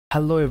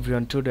Hello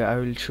everyone, today I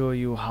will show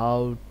you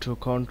how to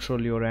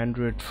control your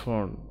Android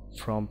phone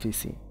from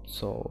PC.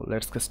 So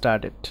let's get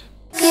started.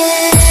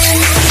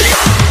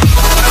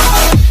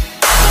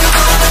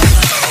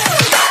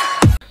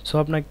 So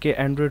আপনাকে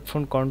Android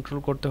phone control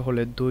করতে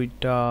হলে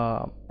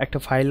একটা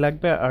file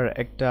লাগবে আর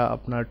একটা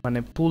আপনার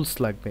tools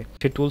লাগবে।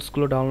 সেই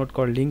টুলসগুলো ডাউনলোড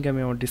করার লিংক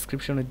আমি আমার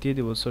ডেসক্রিপশনে দিয়ে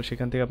দেবো, সো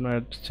সেখান থেকে আপনারা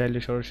চাইলে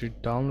সরাসরি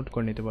ডাউনলোড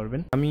করে নিতে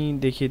পারবেন। আমি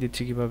দেখিয়ে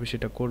দিচ্ছি কিভাবে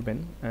সেটা করবেন।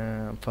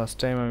 ফার্স্ট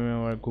টাইম আমি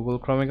আমার গুগল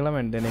ক্রমে গেলাম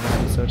অ্যান্ড দেন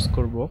এখানে সার্চ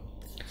করব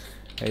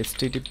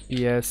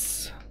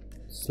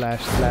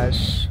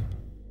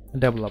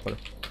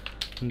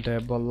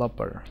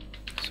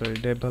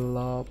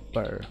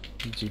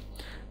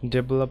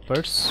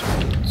ডেভেলপার্স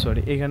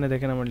সরি এখানে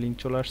দেখেন আমার লিঙ্ক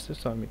চলে আসছে।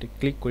 সো আমি এটা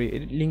ক্লিক করি, এই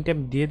লিঙ্কটা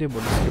আমি দিয়ে দেবো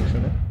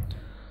ডিসক্রিপশনে।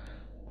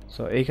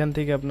 সো এইখান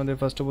থেকে আপনাদের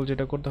ফার্স্ট অফ অল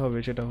যেটা করতে হবে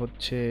সেটা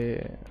হচ্ছে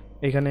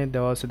এখানে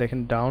দেওয়া আছে দেখেন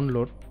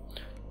download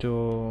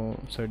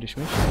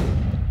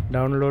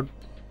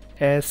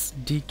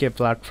SDK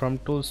platform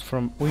tools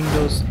from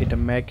Windows. এটা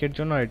ম্যাকের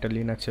জন্য আর এটা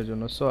লিনাক্সের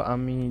জন্য। সো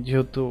আমি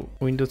যেহেতু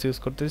উইন্ডোজ ইউজ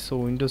করতেছি সো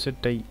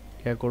উইন্ডোজেরটাই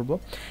করব।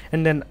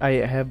 and then I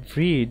have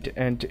read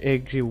and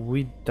agree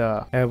with the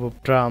above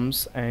terms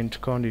and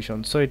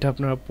conditions. so এটা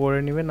আপনারা পড়ে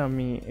নেবেন,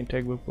 আমি এটা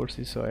একবার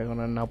পড়ছি সো এখন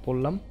আর না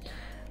পড়লাম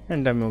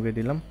and আমি ওকে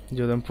দিলাম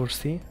যেহেতু আমি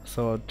পড়ছি।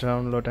 সো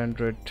ডাউনলোড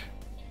অ্যান্ড্রয়েড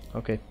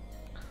ওকে,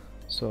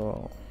 সো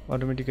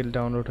অটোমেটিক্যালি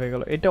ডাউনলোড হয়ে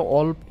গেল। এটা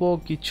অল্প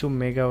কিছু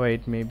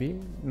megabyte,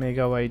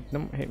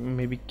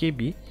 maybe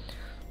KB,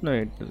 no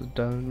it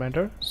doesn't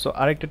matter. So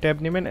আরেকটা ট্যাব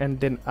নেবেন অ্যান্ড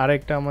দেন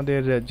আরেকটা আমাদের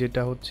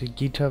যেটা হচ্ছে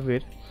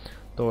গিটহাবের,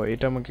 তো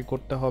এটা আমাকে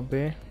করতে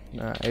হবে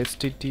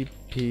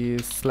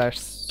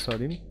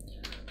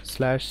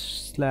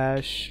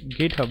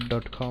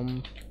http//github.com/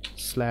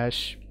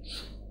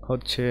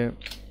 হচ্ছে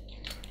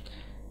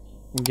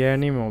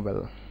জ্ঞানী মোবাইল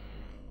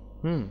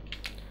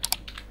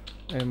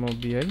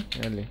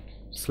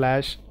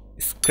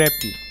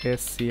MOBILE/scrcpy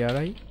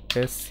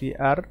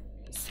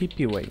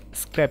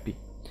scrcpy।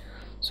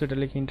 সো এটা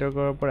লিখে এন্টার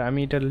করার পর আমি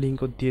এটার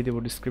লিঙ্কও দিয়ে দেবো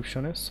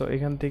ডিসক্রিপশনে। সো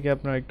এখান থেকে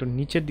আপনারা একটু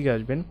নিচের দিকে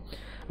আসবেন।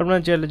 আপনারা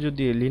চাইলে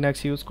যদি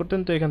লিনাক্স ইউজ করতেন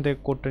তো এখান থেকে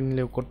কোডটা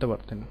নিলেও করতে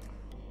পারতেন।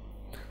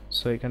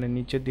 সো এখানে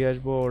নিচে দিয়ে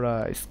আসবো, ওরা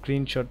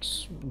স্ক্রিনশটস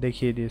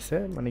দেখিয়ে দিয়েছে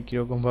মানে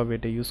কীরকমভাবে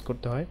এটা ইউজ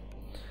করতে হয়।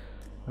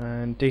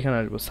 অ্যান্ড এখানে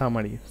আসবো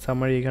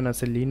সামারি এখানে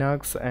আছে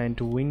Linux and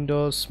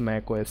Windows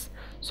macOS.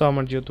 So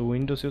আমার যেহেতু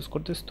উইন্ডোজ ইউজ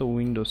করতেছি তো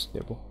উইন্ডোজ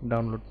দেবো,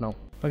 ডাউনলোড নাও।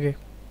 ওকে,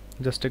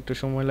 জাস্ট একটু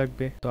সময়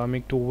লাগবে, তো আমি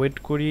একটু ওয়েট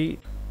করি।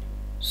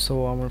 সো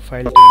আমার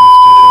ফাইলটা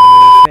ইনস্টল করা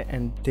হয়ে গেছে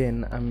অ্যান্ড দেন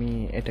আমি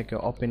এটাকে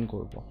ওপেন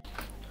করব,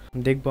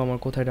 দেখবো আমার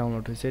কোথায়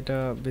ডাউনলোড হয়েছে। এটা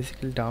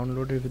বেসিক্যালি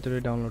ডাউনলোডের ভিতরে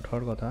ডাউনলোড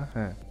হওয়ার কথা।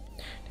 হ্যাঁ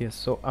ঠিক আছে।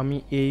 সো আমি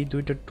এই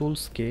দুইটা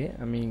টুলসকে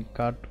আমি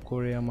কাট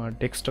করে আমার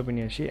ডেস্কটপে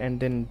নিয়ে আসি অ্যান্ড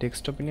দেন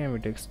ডেস্কটপে নিয়ে আমি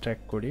এটা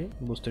এক্সট্র্যাক্ট করি,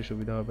 বুঝতে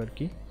সুবিধা হবে আর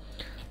কি।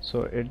 সো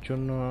এর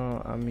জন্য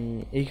আমি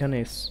এইখানে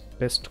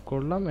পেস্ট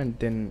করলাম অ্যান্ড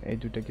দেন এই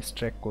দুইটাকে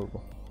এক্সট্র্যাক্ট করব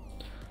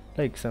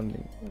লাইক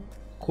সামথিং,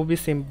 খুবই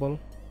সিম্পল।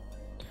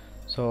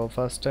 সো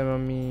ফার্স্ট টাইম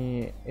আমি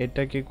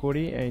এটাকে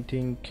করি, আই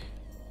থিঙ্ক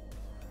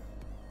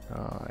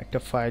একটা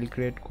ফাইল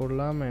ক্রিয়েট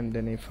করলাম অ্যান্ড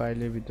দেন এই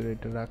ফাইলের ভিতরে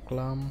এটা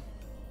রাখলাম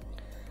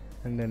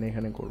অ্যান্ড দেন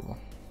এখানে করব।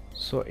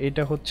 সো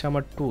এটা হচ্ছে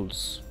আমার টুলস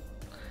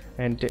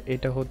অ্যান্ড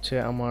এটা হচ্ছে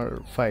আমার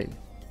ফাইল।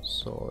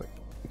 সো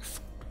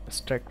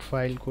এক্সট্রাক্ট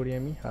ফাইল করি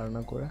আমি আর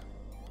না করে।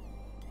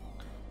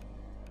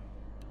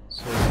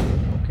 সো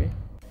ওকে,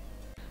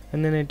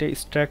 অ্যান্ড দেন এটা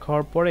এক্সট্রাক্ট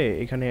হওয়ার পরে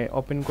এখানে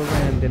ওপেন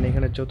করবেন অ্যান্ড দেন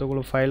এখানে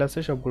যতগুলো ফাইল আছে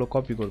সবগুলো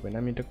কপি করবেন।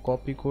 আমি এটা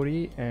কপি করি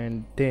অ্যান্ড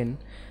দেন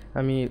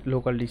আমি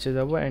লোকাল ডিস্কে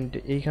যাব অ্যান্ড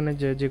এইখানে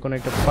যে কোনো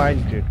একটা ফাইল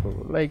ক্রিয়েট করব,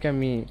 লাইক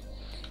আমি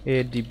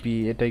ADB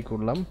এটাই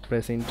করলাম,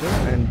 প্রেস এন্টার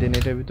অ্যান্ড দেন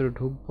এটার ভিতরে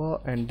ঢুকবো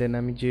অ্যান্ড দেন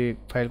আমি যে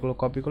ফাইলগুলো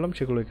কপি করলাম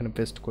সেগুলো এখানে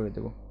পেস্ট করে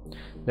দেবো,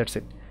 দ্যাটস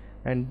ইট।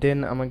 অ্যান্ড দেন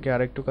আমাকে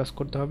আরেকটু কাজ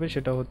করতে হবে,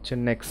 সেটা হচ্ছে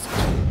নেক্সট।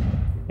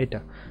 এটা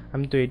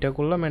আমি তো এটা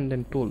করলাম অ্যান্ড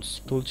দেন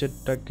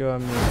টুলসেরটাকেও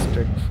আমি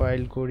এক্সট্রাক্ট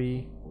ফাইল করি,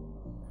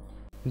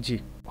 জি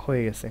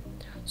হয়ে গেছে।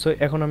 সো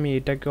এখন আমি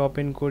এটাকে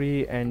ওপেন করি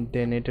অ্যান্ড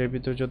দেন এটার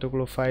ভিতরে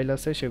যতগুলো ফাইল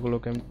আছে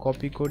সেগুলোকে আমি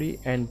কপি করি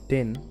অ্যান্ড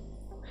দেন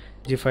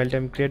যে ফাইলটা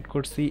আমি ক্রিয়েট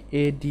করছি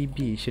ADB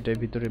সেটার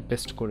ভিতরে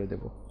পেস্ট করে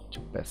দেবো,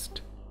 পেস্ট।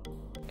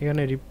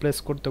 এখানে রিপ্লেস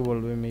করতে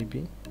বলবে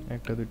মেবি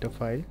একটা দুইটা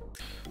ফাইল,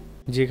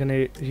 যেখানে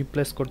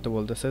রিপ্লেস করতে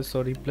বলতেছে। সো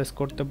রিপ্লেস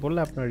করতে বললে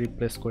আপনারা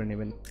রিপ্লেস করে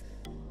নেবেন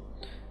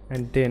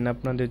অ্যান্ড দেন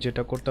আপনাদের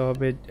যেটা করতে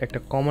হবে একটা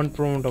কমান্ড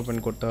প্রম্পট ওপেন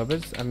করতে হবে।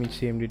 আমি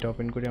CMDটা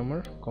ওপেন করি, আমার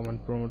কমান্ড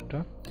প্রম্পটটা,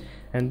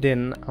 অ্যান্ড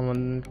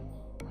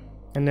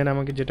দেন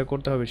আমাকে যেটা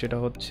করতে হবে সেটা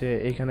হচ্ছে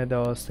এখানে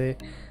দেওয়া আছে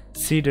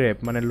cdrep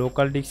মানে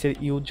লোকাল ডিস্কের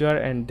user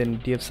and then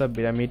df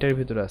Sabbir, আমি এটার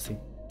ভিতরে আছি।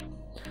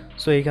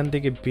 সো এখান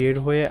থেকে বের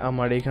হয়ে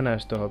আমার এখানে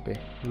আসতে হবে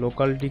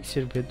লোকাল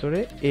ডিস্কের ভেতরে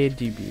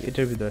ADB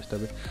এটার ভিতরে আসতে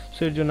হবে। সো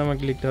এর জন্য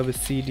আমাকে লিখতে হবে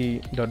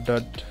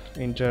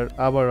cd.enter,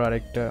 আবার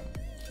আরেকটা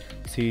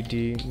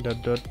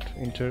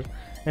cd.enter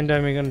অ্যান্ড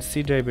আমি এখানে C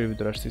ড্রাইভের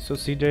ভিতরে আসছি। সো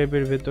C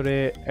ড্রাইভের ভেতরে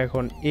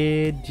এখন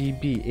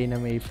ADB এই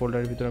নামে এই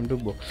ফোল্ডারের ভিতরে আমি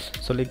ঢুকবো।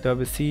 সো লিখতে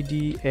হবে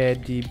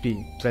cd.adb,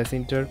 প্রেস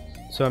এন্টার।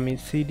 সো আমি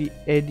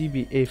cd.adb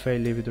এই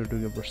ফাইলের ভিতরে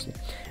ঢুকে পড়ছি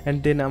অ্যান্ড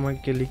দেন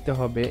আমাকে লিখতে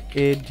হবে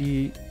adb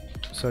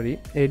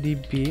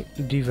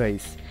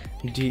device,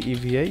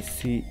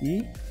 DEVICE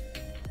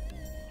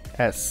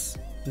S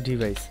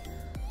device.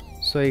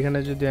 So এখানে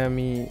যদি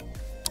আমি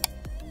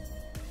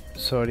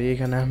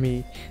এখানে আমি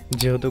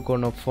যেহেতু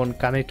কোনো ফোন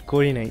কানেক্ট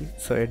করি নাই,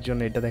 সো এর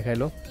জন্য এটা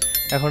দেখাইলো।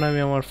 এখন আমি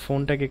আমার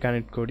ফোনটাকে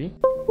কানেক্ট করি।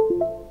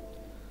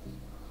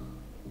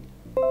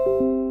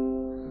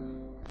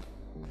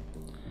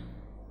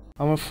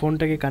 আমার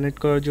ফোনটাকে কানেক্ট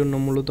করার জন্য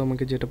মূলত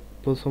আমাকে যেটা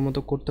প্রথমত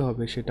করতে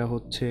হবে সেটা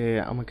হচ্ছে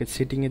আমাকে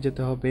সেটিংয়ে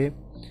যেতে হবে।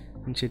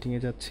 আমি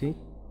সেটিংয়ে যাচ্ছি,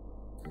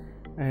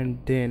 অ্যান্ড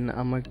দেন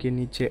আমাকে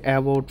নিচে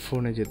অ্যাবাউট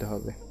ফোনে যেতে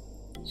হবে।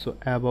 So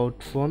about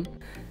phone,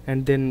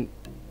 and then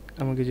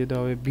আমাকে যেতে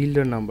হবে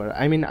বিল্ডার নাম্বার।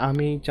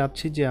 আমি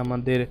চাচ্ছি যে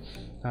আমাদের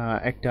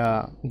একটা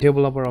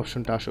ডেভেলপার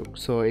অপশনটা আসুক।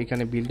 সো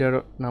এখানে বিল্ডার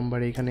নাম্বার,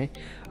 এখানে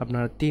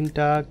আপনারা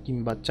 3টা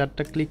কিংবা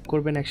 4টা ক্লিক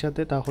করবেন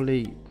একসাথে,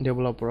 তাহলেই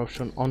ডেভেলপার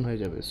অপশন অন হয়ে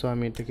যাবে। সো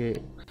আমি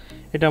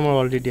এটা আমার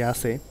অলরেডি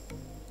আছে।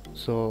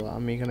 সো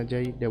আমি এখানে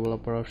যাই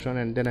ডেভেলপার অপশন,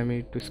 অ্যান্ড দেন আমি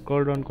একটু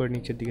স্ক্রল ডাউন করে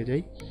নিচের দিকে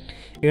যাই।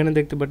 এখানে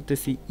দেখতে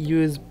পারতেছি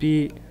ইউএসবি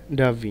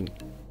ডাবিং,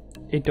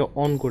 এটা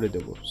অন করে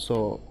দেব। সো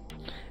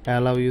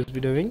অ্যালাউ ইউএসবি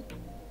ডাবিং,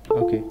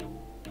 ওকে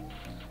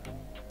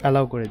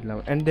অ্যালাউ করে দিলাম।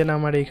 অ্যান্ড দেন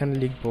আমার এখানে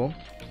লিখবো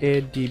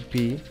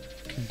এডিবি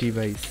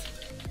ডিভাইস,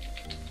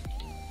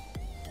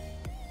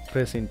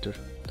 প্রেস এন্টার।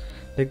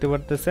 দেখতে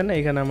পারতেছেন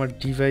এখানে আমার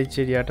ডিভাইস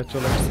এরিয়াটা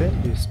চলে আসছে,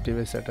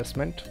 ডিভাইস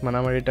অ্যাটাচমেন্ট, মানে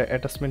আমার এটা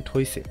অ্যাটাচমেন্ট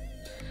হয়েছে।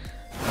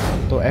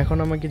 তো এখন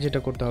আমাকে যেটা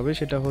করতে হবে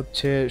সেটা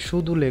হচ্ছে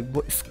শুধু লিখবো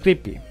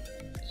স্ক্রেপি,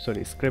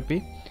 স্ক্রেপি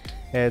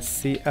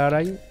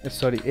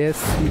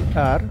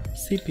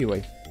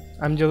SCRCPY।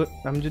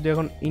 আমি যদি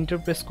এখন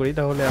ইন্টারপ্রেস করি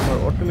তাহলে আমার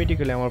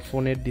অটোমেটিক্যালি আমার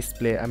ফোনের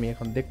ডিসপ্লে আমি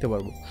এখন দেখতে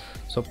পারবো।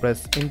 সো প্রেস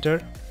ইন্টার,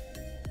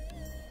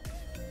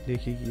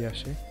 দেখি কি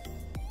আসে।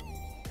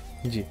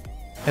 জি,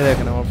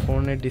 দেখেন আমার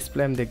ফোনের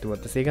ডিসপ্লে আমি দেখতে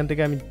পাচ্ছি। এখান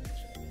থেকে আমি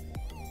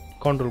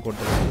কন্ট্রোল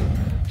করতে পারবো,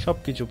 সব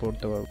কিছু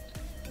করতে পারবো,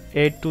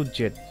 A to Z,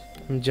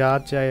 যা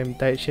চাই আমি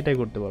তাই সেটাই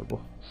করতে পারবো।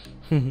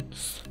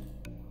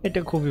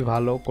 এটা খুবই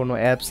ভালো, কোনো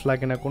অ্যাপস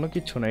লাগে না, কোনো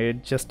কিছু না, এর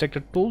জাস্ট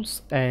একটা টুলস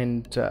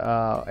অ্যান্ড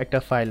একটা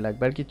ফাইল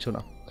লাগবে, আর কিচ্ছু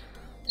না।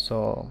 সো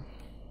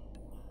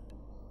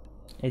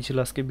এই ছিল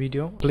আজকে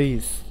ভিডিও।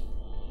 প্লিজ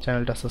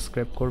চ্যানেলটা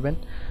সাবস্ক্রাইব করবেন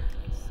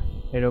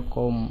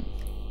এরকম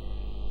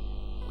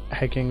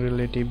হ্যাকিং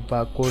রিলেটিভ বা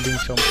কোডিং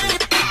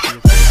সম্পর্কে